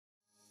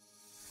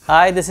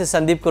Hi, this is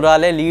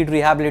𝗭𝗂𝗧𝗓𝗓, Lead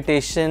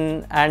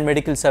Rehabilitation and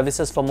Medical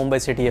Services for Mumbai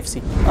City FC.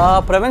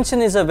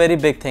 Prevention is a very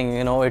big thing.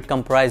 It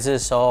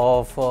comprises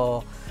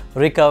of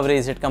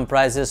recoveries, it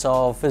comprises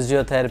of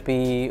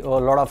physiotherapy, a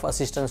lot of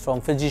assistance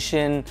from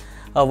physician,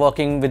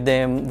 working with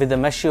them with the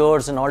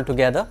measures and all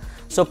together.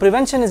 So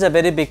prevention is a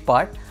very big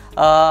part.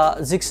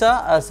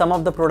 𝗧𝗂𝗧𝗏, some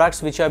of the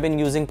products which I have been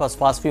using for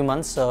past few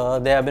months,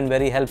 they have been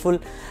very helpful,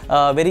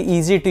 very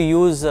easy to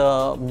use.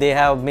 They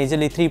have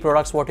majorly 3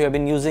 products. What we have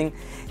been using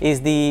is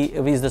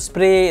the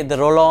spray, the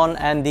roll-on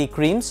and the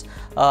creams.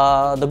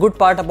 The good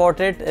part about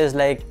it is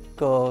like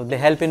they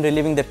help in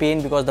relieving the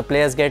pain because the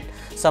players get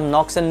some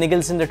knocks and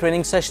niggles in the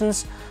training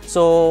sessions.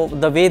 So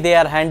the way they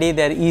are handy,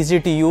 they are easy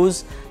to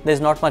use.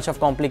 There's not much of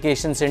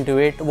complications into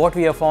it. What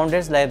we have found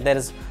is that there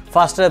is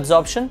faster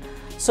absorption.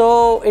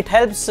 So it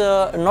helps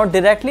not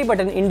directly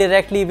but in an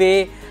indirectly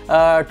way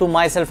to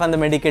myself and the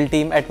medical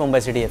team at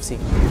Mumbai City FC.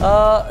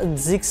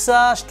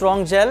 𝗧𝗂𝗧𝗏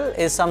Strong Gel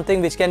is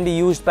something which can be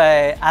used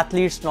by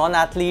athletes,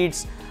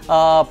 non-athletes,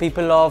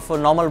 people of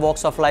normal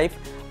walks of life.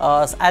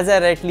 As I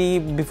rightly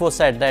before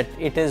said, that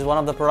it is one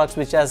of the products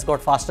which has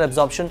got faster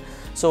absorption.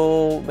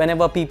 So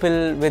whenever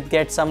people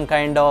get some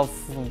kind of,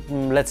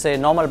 let's say,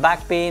 normal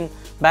back pain,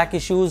 back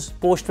issues,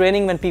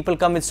 post-training, when people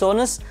come with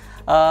soreness,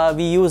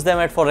 we use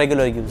them for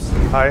regular use.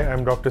 Hi,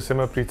 I'm Dr.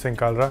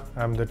 𝗭𝗶𝘅.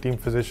 I'm the team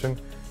physician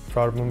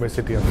for Mumbai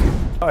City FC.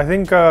 I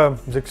think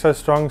𝗧𝗂𝗧𝗏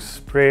Strong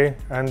Spray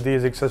and the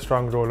𝗧𝗂𝗧𝗏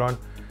Strong Roll-On,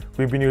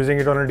 we've been using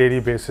it on a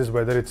daily basis,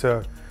 whether it's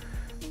a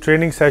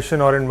training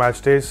session or in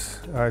match days.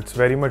 It's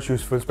very much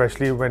useful,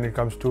 especially when it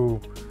comes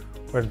to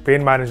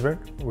pain management,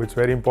 which is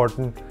very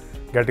important,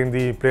 getting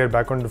the player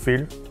back on the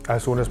field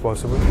as soon as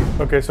possible.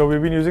 Okay, so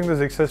we've been using the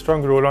𝗧𝗂𝗧𝗏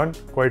Strong Roll-On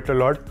quite a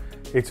lot.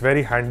 It's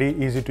very handy,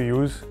 easy to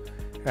use,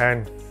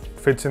 and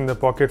fits in the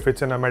pocket,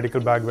 fits in a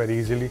medical bag very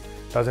easily,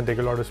 doesn't take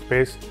a lot of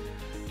space.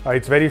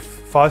 It's very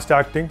fast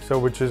acting, so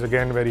which is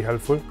again very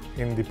helpful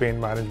in the pain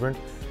management.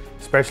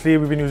 Especially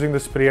we've been using the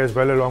spray as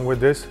well along with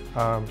this.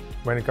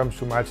 When it comes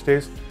to match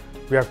days,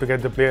 we have to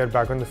get the player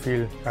back on the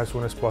field as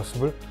soon as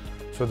possible.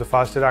 So the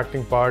faster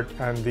acting part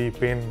and the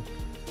pain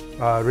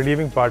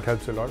relieving part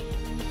helps a lot.